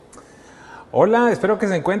Hola, espero que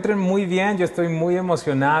se encuentren muy bien. Yo estoy muy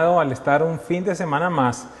emocionado al estar un fin de semana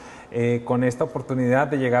más con esta oportunidad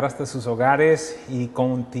de llegar hasta sus hogares y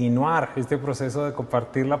continuar este proceso de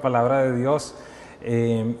compartir la palabra de Dios.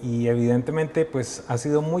 Y evidentemente pues ha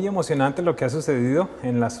sido muy emocionante lo que ha sucedido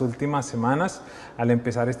en las últimas semanas al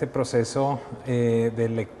empezar este proceso de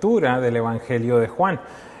lectura del Evangelio de Juan.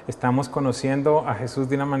 Estamos conociendo a Jesús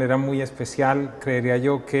de una manera muy especial, creería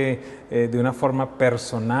yo que de una forma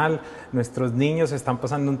personal. Nuestros niños están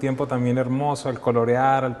pasando un tiempo también hermoso al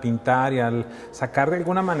colorear, al pintar y al sacar de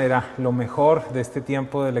alguna manera lo mejor de este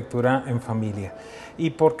tiempo de lectura en familia. ¿Y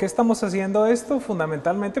por qué estamos haciendo esto?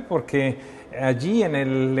 Fundamentalmente porque allí en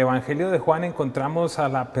el Evangelio de Juan encontramos a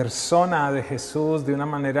la persona de Jesús de una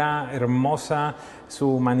manera hermosa,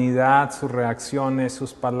 su humanidad, sus reacciones,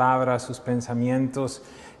 sus palabras, sus pensamientos.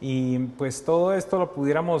 Y pues todo esto lo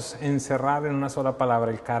pudiéramos encerrar en una sola palabra,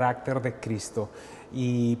 el carácter de Cristo.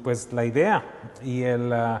 Y pues la idea y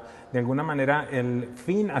de alguna manera el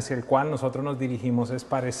fin hacia el cual nosotros nos dirigimos es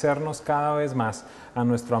parecernos cada vez más a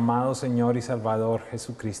nuestro amado Señor y Salvador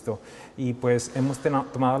Jesucristo. Y pues hemos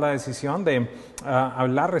tomado la decisión de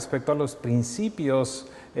hablar respecto a los principios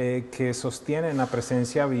que sostienen la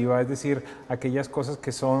presencia viva, es decir, aquellas cosas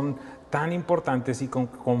que son tan importantes y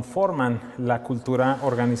conforman la cultura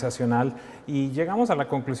organizacional, y llegamos a la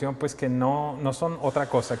conclusión pues que no son otra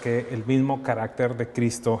cosa que el mismo carácter de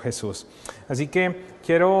Cristo Jesús. Así que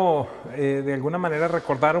quiero de alguna manera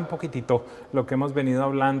recordar un poquitito lo que hemos venido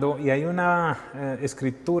hablando, y hay una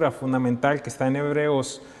escritura fundamental que está en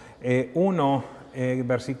Hebreos 1,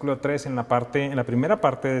 versículo 3, en la primera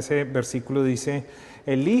parte de ese versículo dice: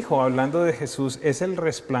 el Hijo, hablando de Jesús, es el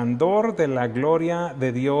resplandor de la gloria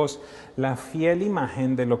de Dios, la fiel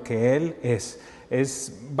imagen de lo que Él es.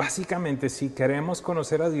 Es básicamente, si queremos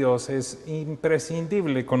conocer a Dios, es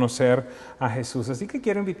imprescindible conocer a Jesús. Así que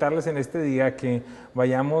quiero invitarles en este día que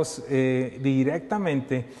vayamos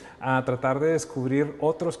directamente a tratar de descubrir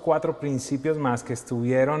otros 4 principios más que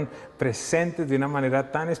estuvieron presentes de una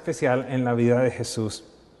manera tan especial en la vida de Jesús.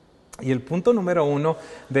 Y el punto número 1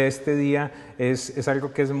 de este día es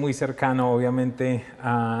algo que es muy cercano, obviamente,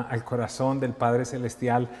 al corazón del Padre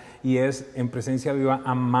Celestial, y es: en presencia viva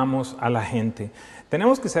amamos a la gente.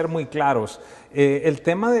 Tenemos que ser muy claros. El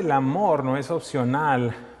tema del amor no es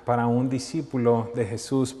opcional para un discípulo de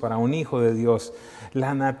Jesús, para un hijo de Dios.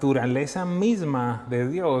 La naturaleza misma de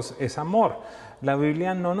Dios es amor. La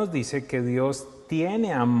Biblia no nos dice que Dios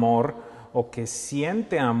tiene amor o que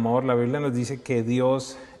siente amor. La Biblia nos dice que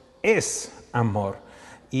Dios es amor.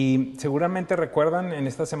 Y seguramente recuerdan en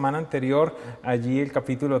esta semana anterior, allí el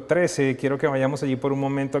capítulo 13, quiero que vayamos allí por un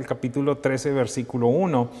momento, el capítulo 13, versículo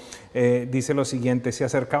 1, dice lo siguiente: se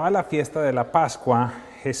acercaba la fiesta de la Pascua,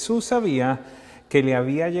 Jesús sabía que le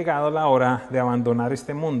había llegado la hora de abandonar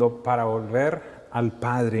este mundo para volver al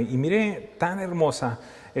Padre. Y mire tan hermosa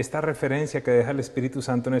esta referencia que deja el Espíritu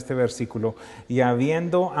Santo en este versículo: y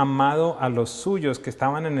habiendo amado a los suyos que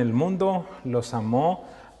estaban en el mundo, los amó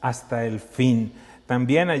hasta el fin.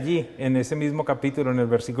 También allí, en ese mismo capítulo, en el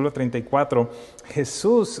versículo 34,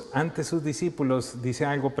 Jesús ante sus discípulos dice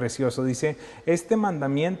algo precioso. Dice: este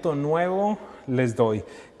mandamiento nuevo les doy,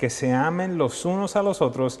 que se amen los unos a los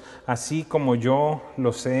otros, así como yo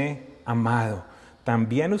los he amado.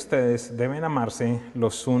 También ustedes deben amarse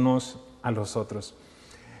los unos a los otros.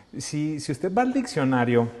 Si usted va al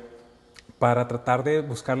diccionario para tratar de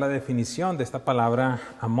buscar la definición de esta palabra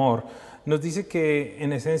amor, nos dice que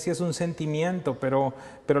en esencia es un sentimiento, pero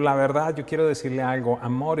la verdad, yo quiero decirle algo: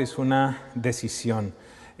 amor es una decisión.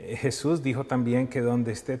 Jesús dijo también que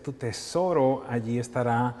donde esté tu tesoro, allí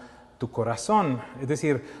estará tu corazón. Es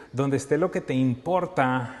decir, donde esté lo que te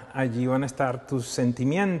importa, allí van a estar tus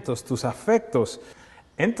sentimientos, tus afectos.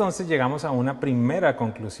 Entonces llegamos a una primera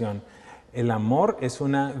conclusión: el amor es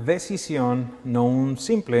una decisión, no un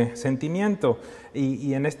simple sentimiento.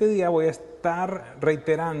 Y en este día voy a estar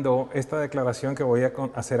reiterando esta declaración que voy a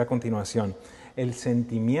hacer a continuación. El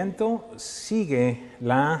sentimiento sigue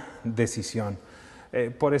la decisión.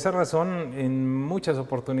 Por esa razón, en muchas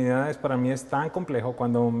oportunidades para mí es tan complejo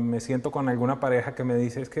cuando me siento con alguna pareja que me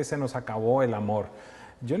dice: es que se nos acabó el amor.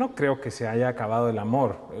 Yo no creo que se haya acabado el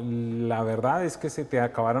amor. La verdad es que se te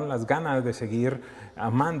acabaron las ganas de seguir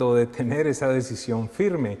amando, de tener esa decisión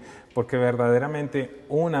firme, porque verdaderamente,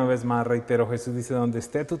 una vez más reitero, Jesús dice: donde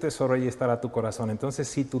esté tu tesoro, ahí estará tu corazón. Entonces,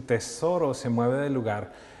 si tu tesoro se mueve del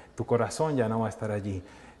lugar, tu corazón ya no va a estar allí.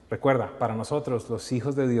 Recuerda, para nosotros, los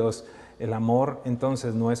hijos de Dios, el amor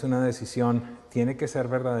entonces no es una decisión, tiene que ser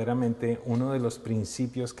verdaderamente uno de los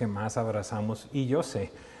principios que más abrazamos. Y yo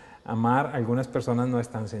sé, amar a algunas personas no es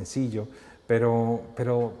tan sencillo, pero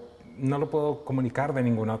no lo puedo comunicar de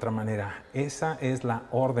ninguna otra manera. Esa es la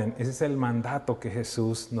orden, ese es el mandato que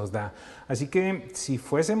Jesús nos da. Así que si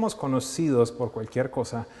fuésemos conocidos por cualquier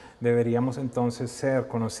cosa, deberíamos entonces ser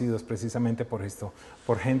conocidos precisamente por esto,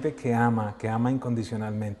 por gente que ama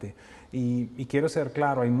incondicionalmente. Y quiero ser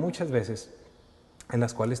claro, hay muchas veces en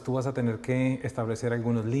las cuales tú vas a tener que establecer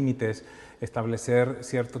algunos límites, establecer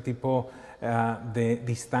cierto tipo de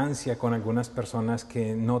distancia con algunas personas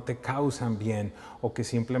que no te causan bien o que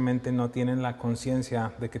simplemente no tienen la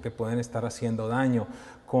conciencia de que te pueden estar haciendo daño.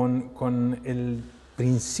 Con el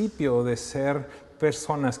principio de ser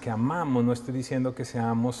personas que amamos, no estoy diciendo que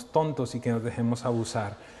seamos tontos y que nos dejemos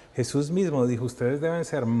abusar. Jesús mismo dijo, ustedes deben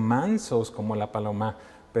ser mansos como la paloma,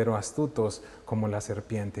 pero astutos como la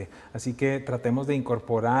serpiente. Así que tratemos de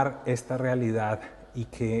incorporar esta realidad y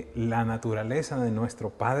que la naturaleza de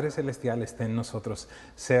nuestro Padre Celestial esté en nosotros,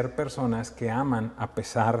 ser personas que aman a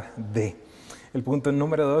pesar de. El punto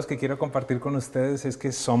número 2 que quiero compartir con ustedes es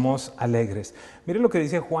que somos alegres. Miren lo que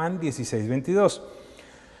dice Juan 16:22.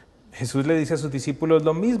 Jesús le dice a sus discípulos,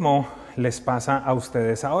 lo mismo les pasa a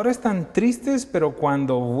ustedes. Ahora están tristes, pero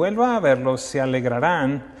cuando vuelva a verlos se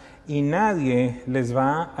alegrarán y nadie les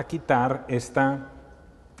va a quitar esta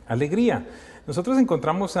alegría. Nosotros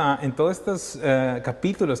encontramos en todos estos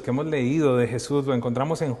capítulos que hemos leído de Jesús, lo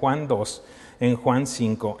encontramos en Juan 2, en Juan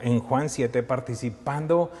 5, en Juan 7,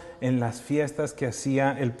 participando en las fiestas que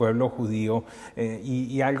hacía el pueblo judío.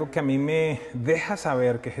 Y algo que a mí me deja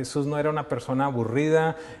saber que Jesús no era una persona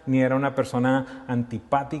aburrida, ni era una persona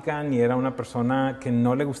antipática, ni era una persona que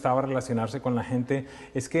no le gustaba relacionarse con la gente,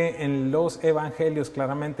 es que en los evangelios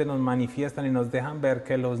claramente nos manifiestan y nos dejan ver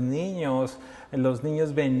que los niños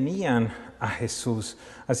venían a Jesús.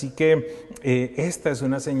 Así que esta es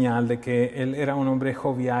una señal de que él era un hombre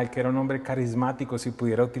jovial, que era un hombre carismático, si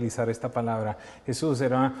pudiera utilizar esta palabra. Jesús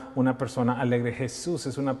era una persona alegre. Jesús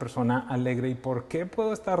es una persona alegre. ¿Y por qué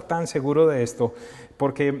puedo estar tan seguro de esto?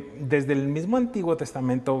 Porque desde el mismo Antiguo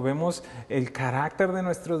Testamento vemos el carácter de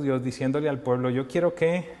nuestro Dios diciéndole al pueblo, yo quiero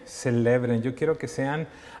que celebren, yo quiero que sean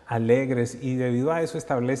alegres, y debido a eso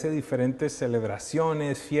establece diferentes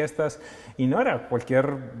celebraciones, fiestas, y no era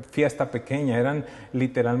cualquier fiesta pequeña, eran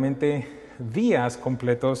literalmente días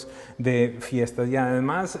completos de fiestas. Y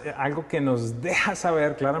además algo que nos deja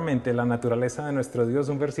saber claramente la naturaleza de nuestro Dios,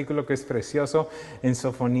 un versículo que es precioso en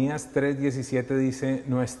Sofonías 3:17 dice,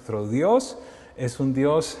 nuestro Dios es un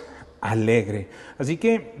Dios alegre. Así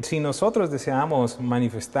que si nosotros deseamos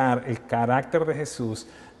manifestar el carácter de Jesús,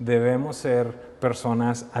 debemos ser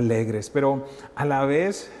personas alegres. Pero a la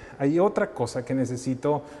vez hay otra cosa que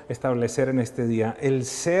necesito establecer en este día. El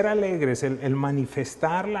ser alegres, el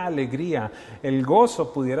manifestar la alegría, el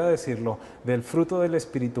gozo, pudiera decirlo, del fruto del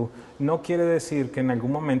Espíritu, no quiere decir que en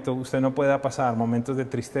algún momento usted no pueda pasar momentos de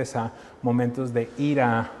tristeza, momentos de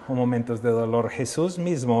ira o momentos de dolor. Jesús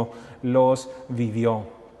mismo los vivió.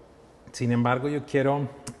 Sin embargo, yo quiero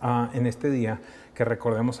en este día que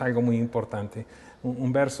recordemos algo muy importante,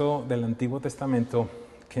 un verso del Antiguo Testamento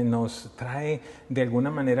que nos trae de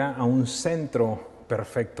alguna manera a un centro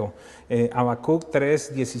perfecto. Habacuc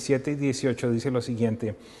 3, 17 y 18 dice lo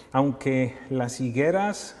siguiente, aunque las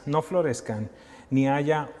higueras no florezcan, ni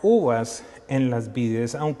haya uvas en las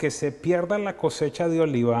vides, aunque se pierda la cosecha de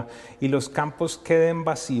oliva y los campos queden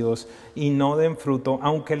vacíos y no den fruto,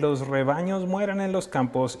 aunque los rebaños mueran en los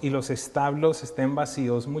campos y los establos estén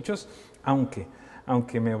vacíos, muchos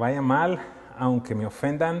aunque me vaya mal, aunque me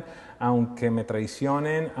ofendan, aunque me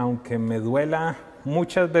traicionen, aunque me duela,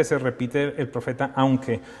 muchas veces repite el profeta,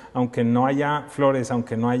 aunque no haya flores,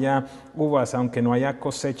 aunque no haya uvas, aunque no haya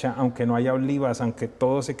cosecha, aunque no haya olivas, aunque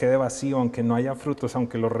todo se quede vacío, aunque no haya frutos,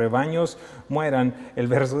 aunque los rebaños mueran, el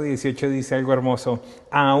verso 18 dice algo hermoso,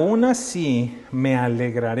 aún así me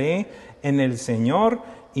alegraré en el Señor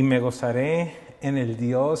y me gozaré en el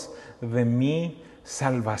Dios de mi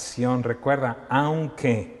salvación. Recuerda,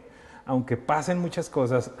 aunque pasen muchas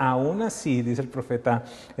cosas, aún así, dice el profeta,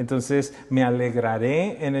 entonces me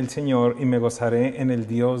alegraré en el Señor y me gozaré en el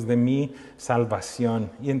Dios de mi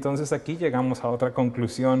salvación. Y entonces aquí llegamos a otra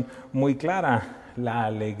conclusión muy clara. La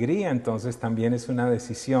alegría entonces también es una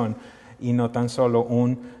decisión y no tan solo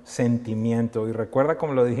un sentimiento. Y recuerda,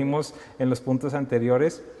 como lo dijimos en los puntos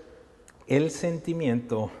anteriores, el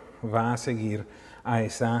sentimiento va a seguir a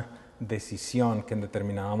esa decisión que en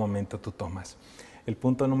determinado momento tú tomas. El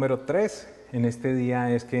punto número 3 en este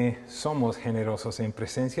día es que somos generosos. En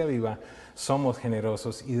Presencia Viva somos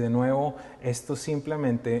generosos y de nuevo esto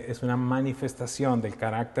simplemente es una manifestación del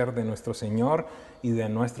carácter de nuestro Señor y de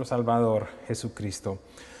nuestro Salvador Jesucristo.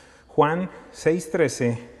 Juan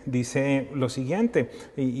 6:13 dice lo siguiente,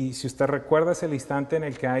 y si usted recuerda es el instante en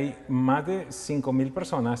el que hay más de 5,000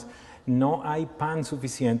 personas no hay pan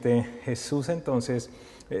suficiente, Jesús entonces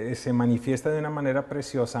se manifiesta de una manera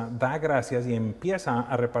preciosa, da gracias y empieza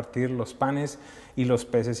a repartir los panes y los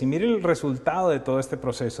peces. Y mire el resultado de todo este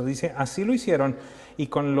proceso. Dice, así lo hicieron, y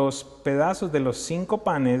con los pedazos de los 5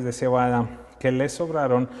 panes de cebada que les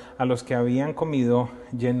sobraron a los que habían comido,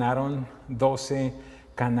 llenaron 12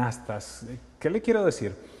 canastas. ¿Qué le quiero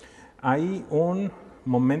decir? Hay un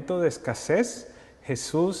momento de escasez,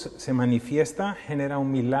 Jesús se manifiesta, genera un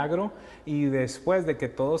milagro, y después de que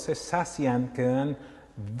todos se sacian, quedan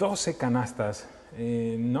 12 canastas.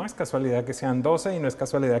 No es casualidad que sean 12 y no es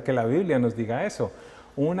casualidad que la Biblia nos diga eso.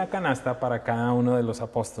 Una canasta para cada uno de los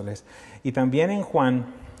apóstoles. Y también en Juan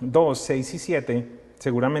 2, 6 y 7,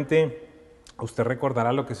 seguramente usted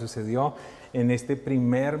recordará lo que sucedió en este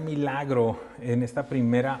primer milagro, en esta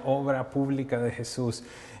primera obra pública de Jesús.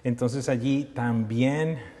 Entonces allí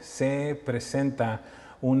también se presenta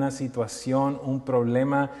una situación, un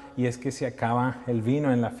problema, y es que se acaba el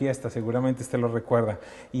vino en la fiesta, seguramente usted lo recuerda.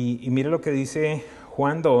 Y mire lo que dice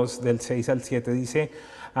Juan 2, del 6 al 7, dice,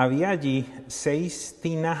 había allí 6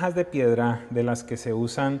 tinajas de piedra de las que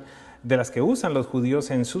usan los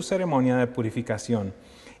judíos en su ceremonia de purificación.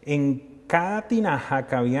 En cada tinaja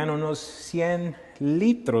cabían unos 100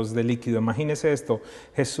 litros de líquido. Imagínense esto.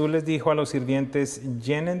 Jesús les dijo a los sirvientes,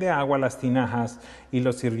 llenen de agua las tinajas, y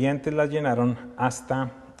los sirvientes las llenaron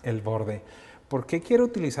hasta el borde. ¿Por qué quiero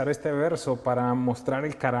utilizar este verso para mostrar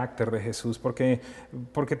el carácter de Jesús? Porque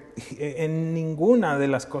en ninguna de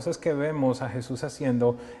las cosas que vemos a Jesús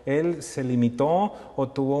haciendo, Él se limitó o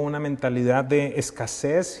tuvo una mentalidad de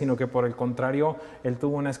escasez, sino que por el contrario, Él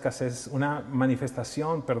tuvo una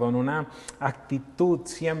manifestación, una actitud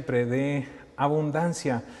siempre de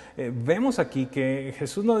abundancia. Vemos aquí que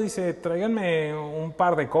Jesús no dice, tráiganme un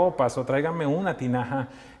par de copas o tráiganme una tinaja.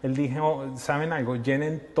 Él dijo, ¿saben algo?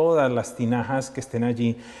 Llenen todas las tinajas que estén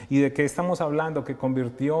allí. ¿Y de qué estamos hablando? Que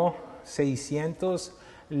convirtió 600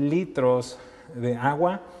 litros de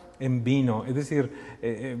agua en vino. Es decir,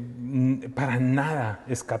 para nada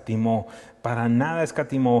escatimó.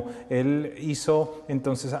 Él hizo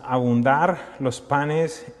entonces abundar los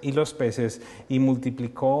panes y los peces, y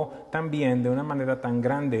multiplicó también de una manera tan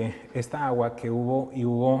grande esta agua que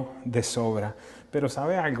hubo de sobra. Pero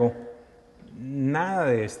 ¿sabe algo? Nada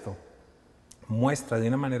de esto muestra de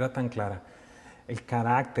una manera tan clara el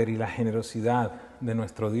carácter y la generosidad de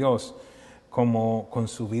nuestro Dios como con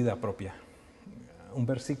su vida propia. Un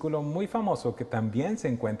versículo muy famoso que también se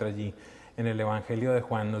encuentra allí en el Evangelio de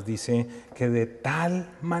Juan nos dice que de tal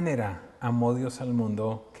manera amó Dios al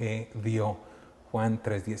mundo que dio, Juan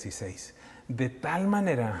 3:16. De tal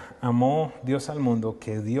manera amó Dios al mundo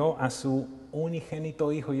que dio a su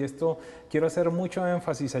unigénito Hijo. Y esto quiero hacer mucho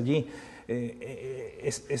énfasis allí.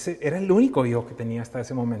 Ese era el único Hijo que tenía hasta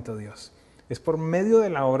ese momento Dios. Es por medio de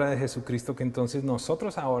la obra de Jesucristo que entonces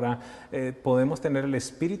nosotros ahora podemos tener el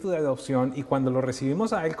espíritu de adopción, y cuando lo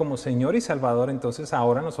recibimos a Él como Señor y Salvador, entonces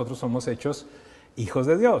ahora nosotros somos hechos hijos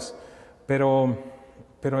de Dios. Pero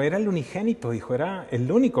era el unigénito Hijo, era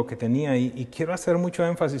el único que tenía, y quiero hacer mucho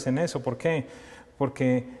énfasis en eso. ¿Por qué?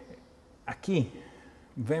 Porque aquí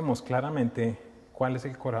vemos claramente cuál es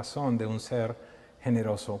el corazón de un ser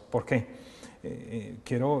generoso. ¿Por qué?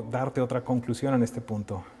 Quiero darte otra conclusión en este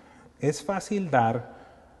punto. Es fácil dar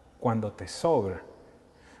cuando te sobra,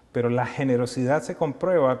 pero la generosidad se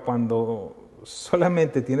comprueba cuando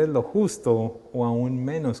solamente tienes lo justo o aún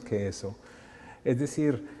menos que eso. Es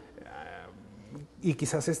decir, y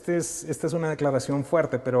quizás esta es una declaración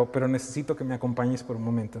fuerte, pero necesito que me acompañes por un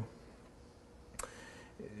momento.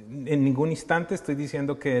 En ningún instante estoy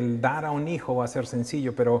diciendo que el dar a un hijo va a ser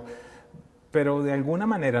sencillo, pero de alguna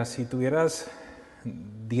manera, si tuvieras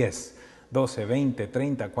 10, 12, 20,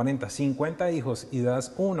 30, 40, 50 hijos y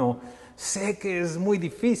das uno, sé que es muy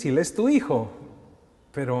difícil, es tu hijo,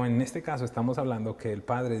 pero en este caso estamos hablando que el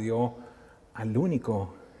Padre dio al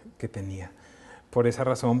único que tenía. Por esa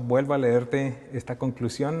razón vuelvo a leerte esta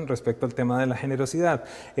conclusión respecto al tema de la generosidad.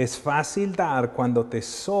 Es fácil dar cuando te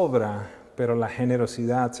sobra, pero la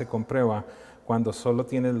generosidad se comprueba cuando solo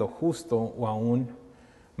tienes lo justo o aún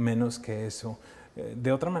menos que eso.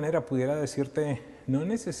 De otra manera pudiera decirte, no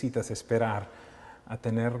necesitas esperar a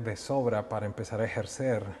tener de sobra para empezar a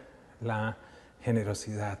ejercer la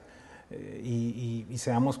generosidad. Y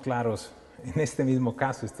seamos claros, en este mismo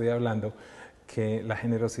caso estoy hablando que la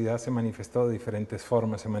generosidad se manifestó de diferentes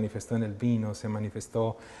formas, se manifestó en el vino, se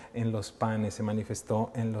manifestó en los panes, se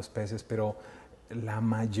manifestó en los peces, pero la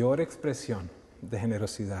mayor expresión de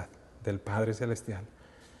generosidad del Padre Celestial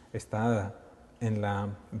está en la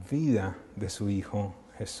vida de su Hijo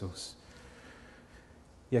Jesús.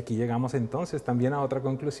 Y aquí llegamos entonces también a otra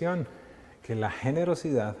conclusión, que la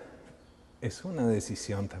generosidad es una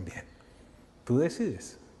decisión también. Tú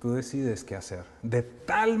decides qué hacer. De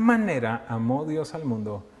tal manera amó Dios al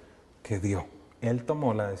mundo que dio. Él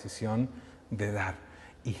tomó la decisión de dar.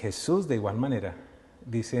 Y Jesús de igual manera,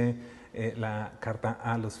 dice la carta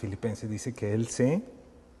a los Filipenses, dice que Él se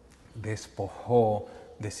despojó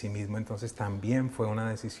de sí mismo. Entonces también fue una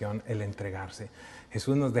decisión el entregarse.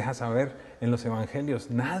 Jesús nos deja saber en los evangelios,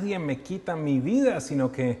 nadie me quita mi vida,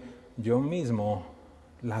 sino que yo mismo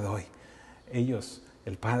la doy. Ellos,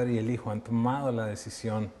 el Padre y el Hijo, han tomado la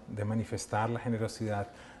decisión de manifestar la generosidad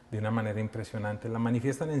de una manera impresionante. La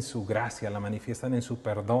manifiestan en su gracia, la manifiestan en su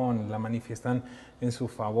perdón, la manifiestan en su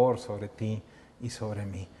favor sobre ti y sobre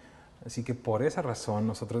mí. Así que por esa razón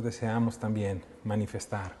nosotros deseamos también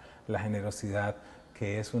manifestar la generosidad,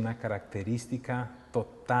 que es una característica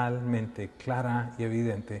totalmente clara y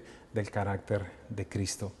evidente del carácter de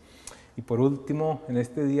Cristo. Y por último, en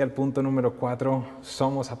este día, el punto número 4,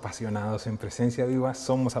 somos apasionados. En Presencia Viva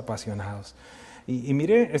somos apasionados. Y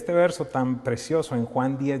mire este verso tan precioso en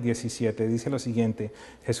Juan 10:17, dice lo siguiente,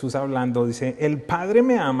 Jesús hablando, dice, el Padre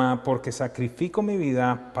me ama porque sacrifico mi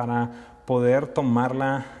vida para poder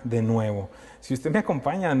tomarla de nuevo. Si usted me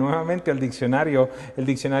acompaña nuevamente al diccionario, el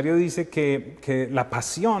diccionario dice que la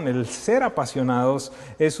pasión, el ser apasionados,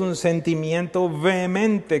 es un sentimiento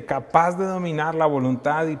vehemente, capaz de dominar la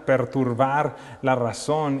voluntad y perturbar la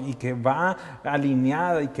razón, y que va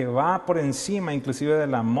alineada y que va por encima inclusive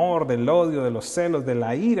del amor, del odio, de los celos, de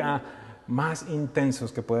la ira más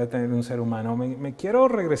intensos que puede tener un ser humano. Me quiero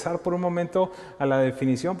regresar por un momento a la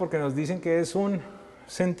definición, porque nos dicen que es un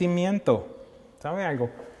sentimiento. ¿Sabe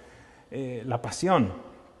algo? La pasión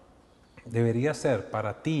debería ser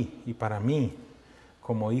para ti y para mí,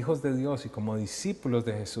 como hijos de Dios y como discípulos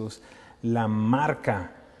de Jesús, la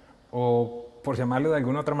marca, o por llamarlo de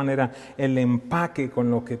alguna otra manera, el empaque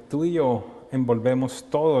con lo que tú y yo envolvemos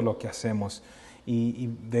todo lo que hacemos.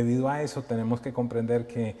 Y debido a eso tenemos que comprender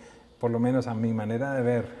que, por lo menos a mi manera de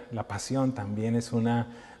ver, la pasión también es una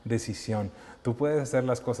decisión. Tú puedes hacer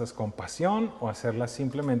las cosas con pasión o hacerlas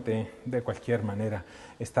simplemente de cualquier manera.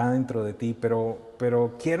 Está dentro de ti,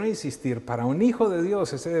 pero quiero insistir, para un hijo de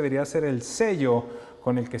Dios ese debería ser el sello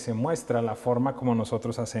con el que se muestra la forma como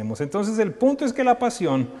nosotros hacemos. Entonces el punto es que la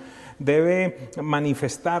pasión debe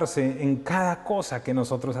manifestarse en cada cosa que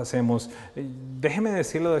nosotros hacemos. Déjeme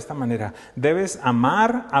decirlo de esta manera: debes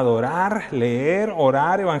amar, adorar, leer,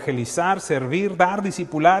 orar, evangelizar, servir, dar,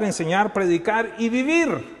 discipular, enseñar, predicar y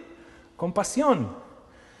vivir con pasión.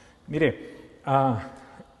 Mire,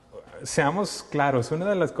 seamos claros, una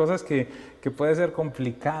de las cosas que puede ser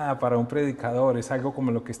complicada para un predicador es algo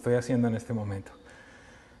como lo que estoy haciendo en este momento.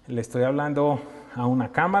 Le estoy hablando a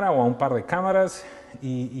una cámara o a un par de cámaras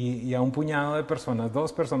y a un puñado de personas,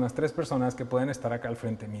 2 personas, 3 personas que pueden estar acá al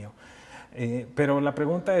frente mío. Pero la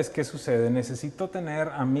pregunta es, ¿qué sucede? ¿Necesito tener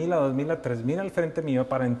a 1000, a 2000, a 3000 al frente mío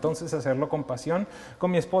para entonces hacerlo con pasión?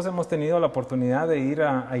 Con mi esposa hemos tenido la oportunidad de ir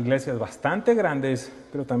a iglesias bastante grandes,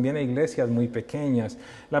 pero también a iglesias muy pequeñas.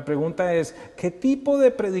 La pregunta es, ¿qué tipo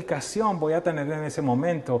de predicación voy a tener en ese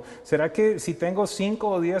momento? ¿Será que si tengo 5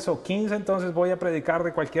 o 10 o 15, entonces voy a predicar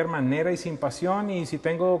de cualquier manera y sin pasión? Y si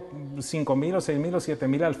tengo 5000 o 6000 o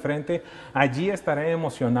 7000 al frente, allí estaré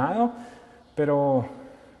emocionado.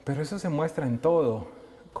 Pero eso se muestra en todo.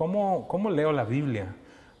 ¿Cómo leo la Biblia?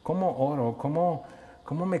 ¿Cómo oro?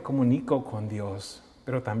 ¿Cómo me comunico con Dios?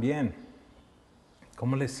 Pero también,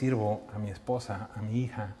 ¿cómo le sirvo a mi esposa, a mi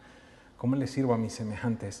hija? ¿Cómo le sirvo a mis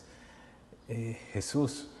semejantes?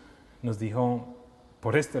 Jesús nos dijo,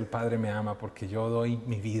 por esto el Padre me ama, porque yo doy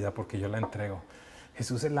mi vida, porque yo la entrego.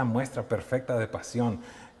 Jesús es la muestra perfecta de pasión.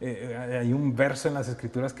 Hay un verso en las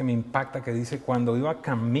Escrituras que me impacta que dice, cuando iba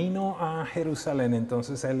camino a Jerusalén,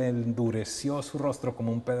 entonces Él endureció su rostro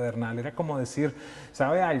como un pedernal. Era como decir,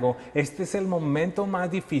 ¿sabe algo? Este es el momento más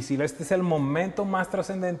difícil, este es el momento más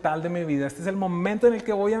trascendental de mi vida, este es el momento en el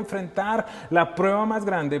que voy a enfrentar la prueba más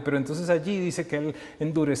grande. Pero entonces allí dice que Él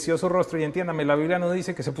endureció su rostro, y entiéndame, la Biblia no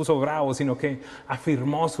dice que se puso bravo, sino que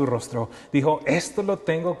afirmó su rostro. Dijo, esto lo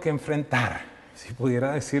tengo que enfrentar. Si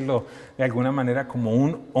pudiera decirlo de alguna manera, como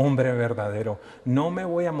un hombre verdadero. No me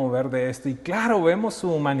voy a mover de esto. Y claro, vemos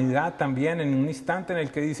su humanidad también en un instante en el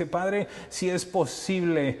que dice, Padre, si es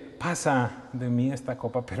posible, pasa de mí esta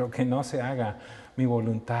copa, pero que no se haga mi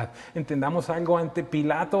voluntad. Entendamos algo ante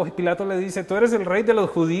Pilato. Pilato le dice, tú eres el rey de los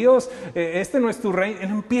judíos, este no es tu rey. Él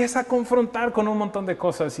empieza a confrontar con un montón de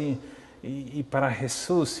cosas y para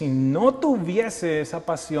Jesús, si no tuviese esa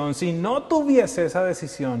pasión, si no tuviese esa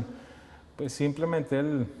decisión, pues simplemente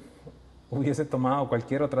Él hubiese tomado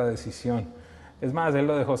cualquier otra decisión. Es más, Él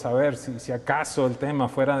lo dejó saber, si acaso el tema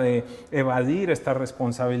fuera de evadir esta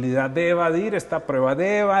responsabilidad, de evadir esta prueba,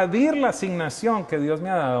 de evadir la asignación que Dios me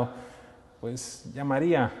ha dado, pues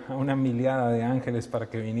llamaría a una miliada de ángeles para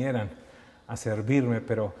que vinieran a servirme,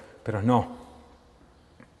 pero no.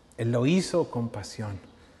 Él lo hizo con pasión.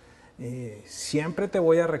 Siempre te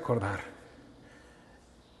voy a recordar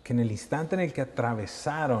que en el instante en el que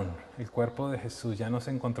atravesaron el cuerpo de Jesús ya no se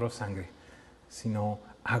encontró sangre, sino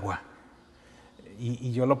agua.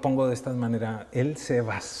 Y yo lo pongo de esta manera: Él se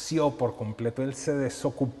vació por completo, Él se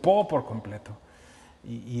desocupó por completo.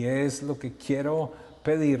 Y es lo que quiero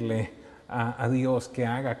pedirle a Dios que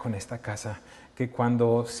haga con esta casa. Que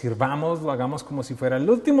cuando sirvamos lo hagamos como si fuera el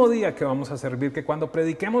último día que vamos a servir, que cuando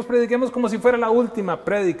prediquemos como si fuera la última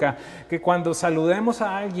prédica, que cuando saludemos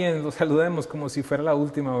a alguien lo saludemos como si fuera la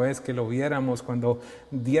última vez que lo viéramos, cuando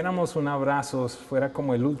diéramos un abrazo fuera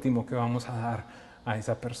como el último que vamos a dar a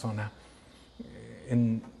esa persona.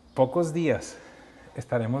 En pocos días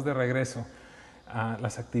estaremos de regreso a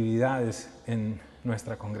las actividades en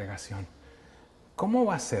nuestra congregación. ¿Cómo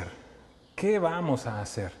va a ser? ¿Qué vamos a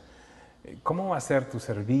hacer? ¿Cómo va a ser tu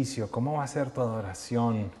servicio? ¿Cómo va a ser tu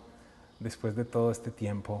adoración después de todo este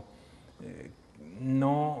tiempo?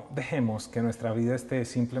 No dejemos que nuestra vida esté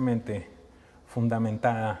simplemente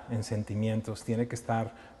fundamentada en sentimientos, tiene que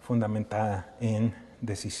estar fundamentada en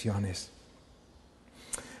decisiones.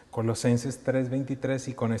 Colosenses 3:23,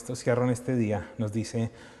 y con esto cierro en este día, nos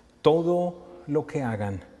dice: todo lo que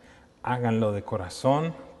hagan, háganlo de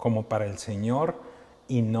corazón como para el Señor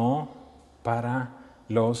y no para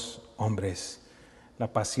los hombres.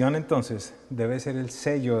 La pasión entonces debe ser el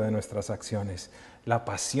sello de nuestras acciones. La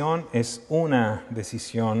pasión es una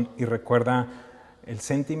decisión y recuerda, el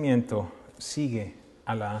sentimiento sigue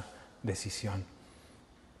a la decisión.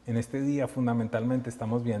 En este día fundamentalmente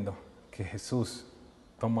estamos viendo que Jesús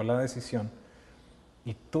tomó la decisión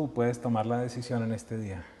y tú puedes tomar la decisión en este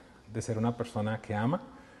día de ser una persona que ama,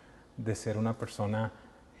 de ser una persona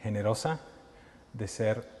generosa, de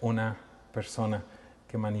ser una persona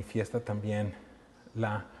que manifiesta también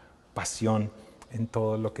la pasión en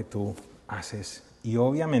todo lo que tú haces. Y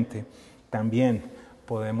obviamente también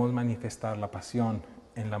podemos manifestar la pasión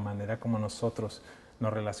en la manera como nosotros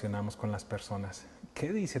nos relacionamos con las personas.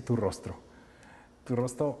 ¿Qué dice tu rostro? ¿Tu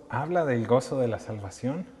rostro habla del gozo de la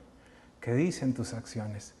salvación? ¿Qué dicen tus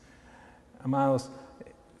acciones? Amados,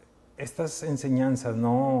 estas enseñanzas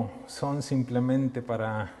no son simplemente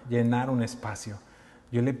para llenar un espacio.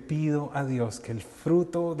 Yo le pido a Dios que el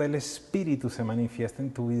fruto del Espíritu se manifieste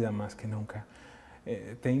en tu vida más que nunca.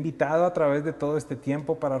 Te he invitado a través de todo este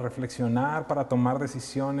tiempo para reflexionar, para tomar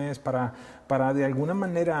decisiones, para de alguna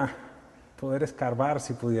manera poder escarbar,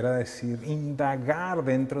 si pudiera decir, indagar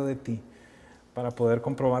dentro de ti, para poder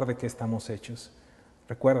comprobar de qué estamos hechos.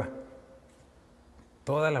 Recuerda,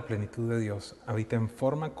 toda la plenitud de Dios habita en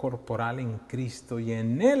forma corporal en Cristo, y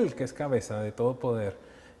en Él, que es cabeza de todo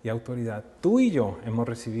poder y autoridad, tú y yo hemos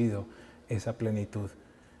recibido esa plenitud.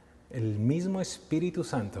 El mismo Espíritu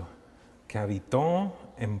Santo que habitó,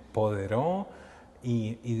 empoderó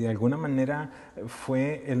y de alguna manera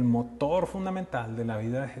fue el motor fundamental de la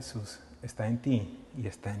vida de Jesús, está en ti y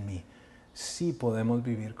está en mí. Sí podemos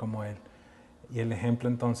vivir como Él. Y el ejemplo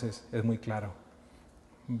entonces es muy claro.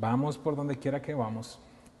 Vamos por donde quiera que vamos,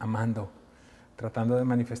 amando, tratando de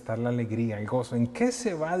manifestar la alegría, el gozo. ¿En qué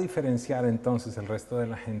se va a diferenciar entonces el resto de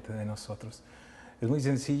la gente de nosotros? Es muy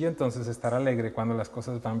sencillo entonces estar alegre cuando las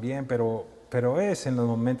cosas van bien, pero es en los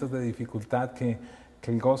momentos de dificultad que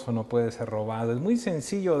el gozo no puede ser robado. Es muy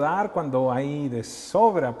sencillo dar cuando hay de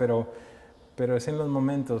sobra, pero es en los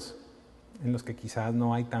momentos en los que quizás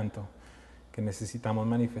no hay tanto que necesitamos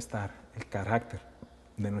manifestar el carácter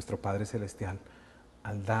de nuestro Padre Celestial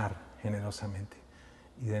al dar generosamente.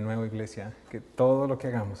 Y de nuevo, iglesia, que todo lo que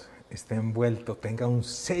hagamos esté envuelto, tenga un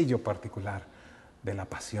sello particular de la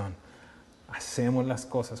pasión. Hacemos las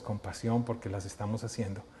cosas con pasión porque las estamos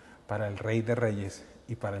haciendo para el Rey de Reyes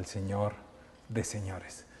y para el Señor de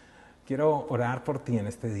Señores. Quiero orar por ti en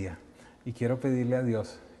este día y quiero pedirle a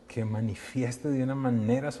Dios que manifieste de una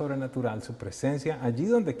manera sobrenatural su presencia allí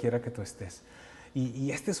donde quiera que tú estés.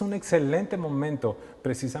 Y este es un excelente momento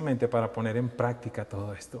precisamente para poner en práctica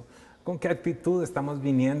todo esto. ¿Con qué actitud estamos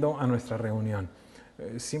viniendo a nuestra reunión?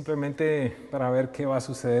 Simplemente para ver qué va a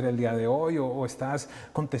suceder el día de hoy, o estás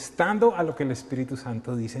contestando a lo que el Espíritu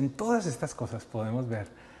Santo dice. En todas estas cosas podemos ver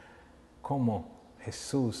cómo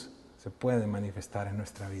Jesús se puede manifestar en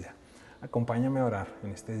nuestra vida. Acompáñame a orar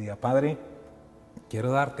en este día. Padre,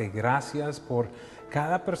 quiero darte gracias por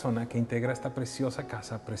cada persona que integra esta preciosa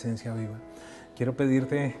casa, Presencia Viva. Quiero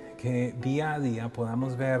pedirte que día a día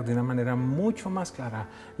podamos ver de una manera mucho más clara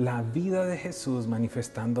la vida de Jesús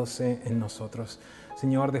manifestándose en nosotros.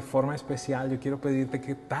 Señor, de forma especial yo quiero pedirte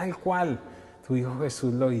que tal cual tu Hijo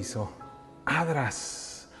Jesús lo hizo,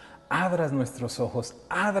 abras nuestros ojos,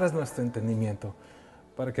 abras nuestro entendimiento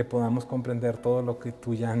para que podamos comprender todo lo que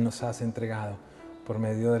tú ya nos has entregado por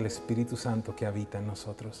medio del Espíritu Santo que habita en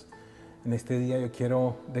nosotros. En este día yo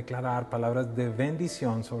quiero declarar palabras de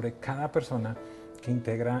bendición sobre cada persona que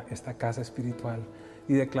integra esta casa espiritual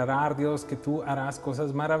y declarar, Dios, que tú harás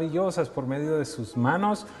cosas maravillosas por medio de sus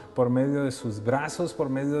manos, por medio de sus brazos, por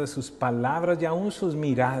medio de sus palabras y aún sus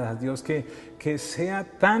miradas. Dios, que sea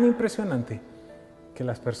tan impresionante que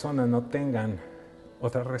las personas no tengan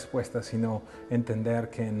otra respuesta sino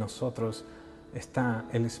entender que en nosotros está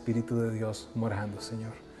el Espíritu de Dios morando,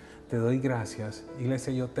 Señor. Te doy gracias.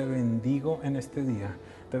 Iglesia, yo te bendigo en este día.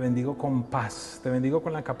 Te bendigo con paz. Te bendigo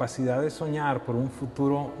con la capacidad de soñar por un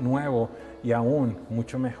futuro nuevo y aún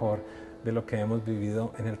mucho mejor de lo que hemos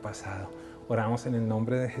vivido en el pasado. Oramos en el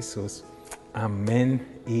nombre de Jesús.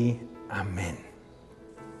 Amén y amén.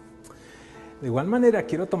 De igual manera,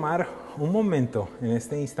 quiero tomar un momento en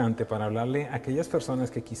este instante para hablarle a aquellas personas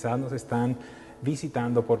que quizás nos están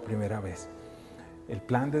visitando por primera vez. El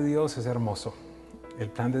plan de Dios es hermoso. El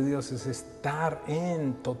plan de Dios es estar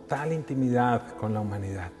en total intimidad con la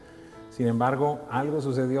humanidad. Sin embargo, algo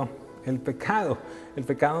sucedió. El pecado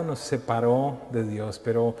nos separó de Dios,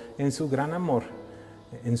 pero en su gran amor,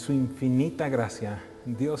 en su infinita gracia,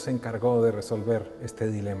 Dios se encargó de resolver este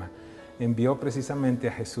dilema. Envió precisamente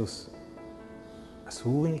a Jesús, a su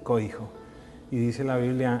único Hijo. Y dice la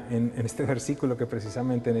Biblia en este versículo que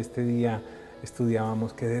precisamente en este día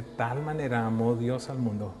estudiábamos, que de tal manera amó Dios al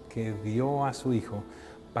mundo que dio a su Hijo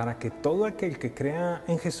para que todo aquel que crea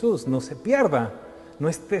en Jesús no se pierda, no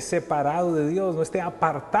esté separado de Dios, no esté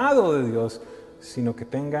apartado de Dios, sino que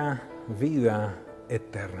tenga vida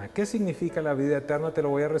eterna. ¿Qué significa la vida eterna? Te lo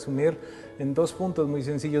voy a resumir en 2 puntos muy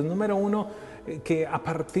sencillos. Número 1, que a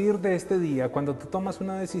partir de este día, cuando tú tomas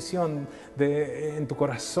una decisión en tu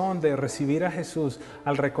corazón de recibir a Jesús,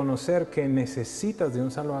 al reconocer que necesitas de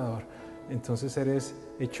un Salvador, entonces eres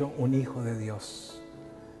hecho un hijo de Dios.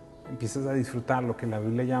 Empiezas a disfrutar lo que la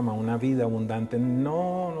Biblia llama una vida abundante.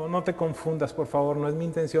 No te confundas, por favor. No es mi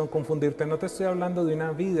intención confundirte. No te estoy hablando de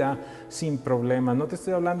una vida sin problemas. No te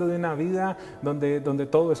estoy hablando de una vida donde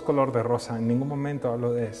todo es color de rosa. En ningún momento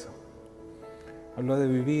hablo de eso. Hablo de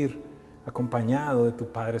vivir acompañado de tu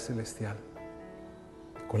Padre Celestial,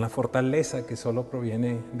 con la fortaleza que solo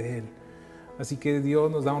proviene de Él. Así que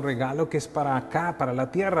Dios nos da un regalo que es para acá, para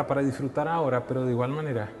la tierra, para disfrutar ahora, pero de igual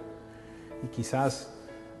manera, y quizás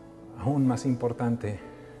aún más importante,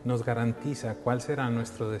 nos garantiza cuál será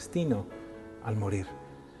nuestro destino al morir.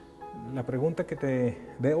 La pregunta que te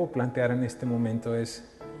debo plantear en este momento es,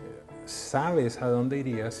 ¿sabes a dónde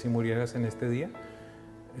irías si murieras en este día?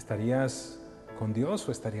 ¿Estarías con Dios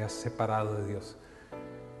o estarías separado de Dios?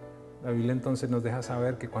 La Biblia entonces nos deja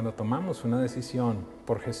saber que cuando tomamos una decisión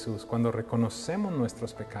por Jesús, cuando reconocemos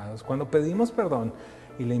nuestros pecados, cuando pedimos perdón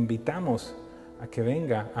y le invitamos a que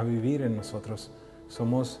venga a vivir en nosotros,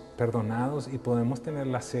 somos perdonados y podemos tener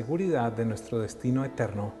la seguridad de nuestro destino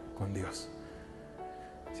eterno con Dios.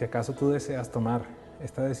 Si acaso tú deseas tomar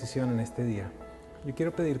esta decisión en este día, yo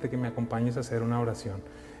quiero pedirte que me acompañes a hacer una oración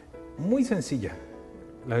muy sencilla.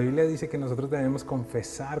 La Biblia dice que nosotros debemos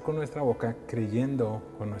confesar con nuestra boca, creyendo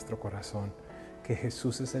con nuestro corazón que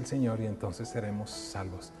Jesús es el Señor y entonces seremos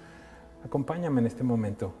salvos. Acompáñame en este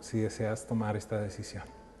momento si deseas tomar esta decisión.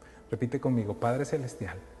 Repite conmigo: Padre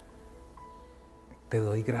Celestial, te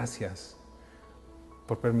doy gracias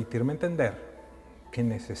por permitirme entender que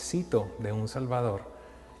necesito de un Salvador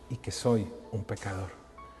y que soy un pecador.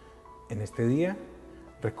 En este día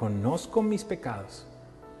reconozco mis pecados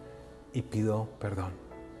y pido perdón.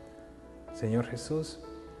 Señor Jesús,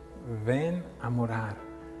 ven a morar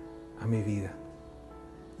a mi vida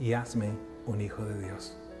y hazme un hijo de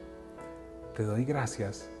Dios. Te doy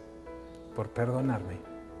gracias por perdonarme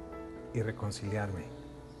y reconciliarme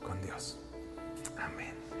con Dios.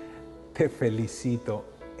 Amén. Te felicito.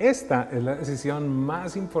 Esta es la decisión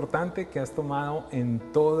más importante que has tomado en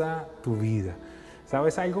toda tu vida.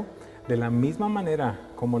 ¿Sabes algo? De la misma manera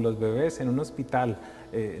como los bebés en un hospital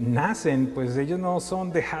nacen, pues ellos no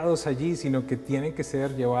son dejados allí, sino que tienen que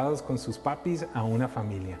ser llevados con sus papis a una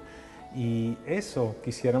familia. Y eso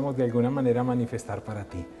quisiéramos de alguna manera manifestar para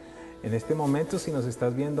ti. En este momento, si nos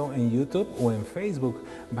estás viendo en YouTube o en Facebook,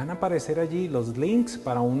 van a aparecer allí los links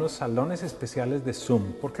para unos salones especiales de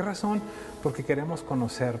Zoom. ¿Por qué razón? Porque queremos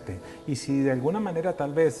conocerte. Y si de alguna manera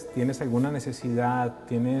tal vez tienes alguna necesidad,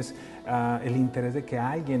 tienes el interés de que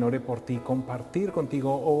alguien ore por ti, compartir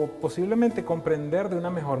contigo o posiblemente comprender de una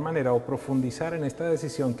mejor manera o profundizar en esta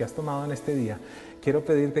decisión que has tomado en este día, quiero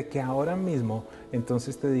pedirte que ahora mismo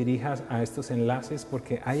entonces te dirijas a estos enlaces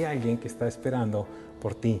porque hay alguien que está esperando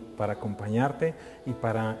por ti, para acompañarte y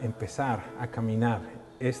para empezar a caminar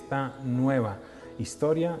esta nueva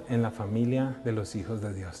historia en la familia de los hijos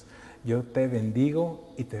de Dios. Yo te bendigo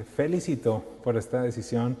y te felicito por esta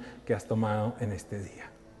decisión que has tomado en este día.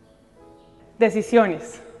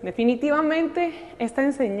 Decisiones. Definitivamente esta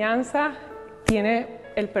enseñanza tiene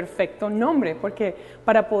el perfecto nombre, porque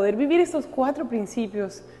para poder vivir estos 4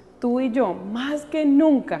 principios, tú y yo, más que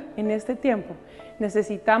nunca en este tiempo,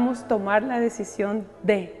 necesitamos tomar la decisión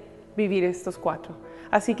de vivir estos 4.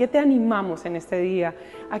 Así que te animamos en este día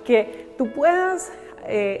a que tú puedas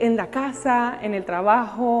en la casa, en el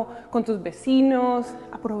trabajo, con tus vecinos,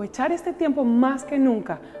 aprovechar este tiempo más que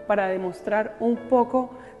nunca para demostrar un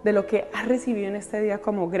poco de lo que has recibido en este día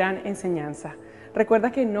como gran enseñanza.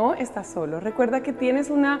 Recuerda que no estás solo, recuerda que tienes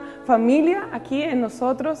una familia aquí en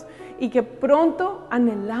nosotros y que pronto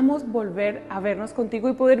anhelamos volver a vernos contigo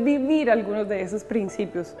y poder vivir algunos de esos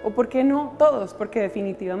principios, o por qué no todos, porque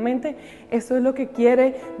definitivamente eso es lo que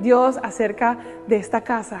quiere Dios acerca de esta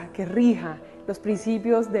casa, que rija los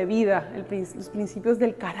principios de vida, los principios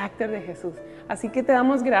del carácter de Jesús. Así que te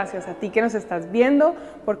damos gracias a ti que nos estás viendo,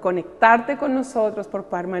 por conectarte con nosotros, por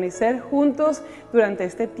permanecer juntos durante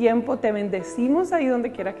este tiempo. Te bendecimos ahí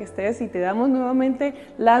donde quiera que estés y te damos nuevamente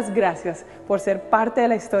las gracias por ser parte de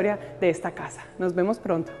la historia de esta casa. Nos vemos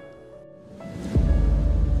pronto.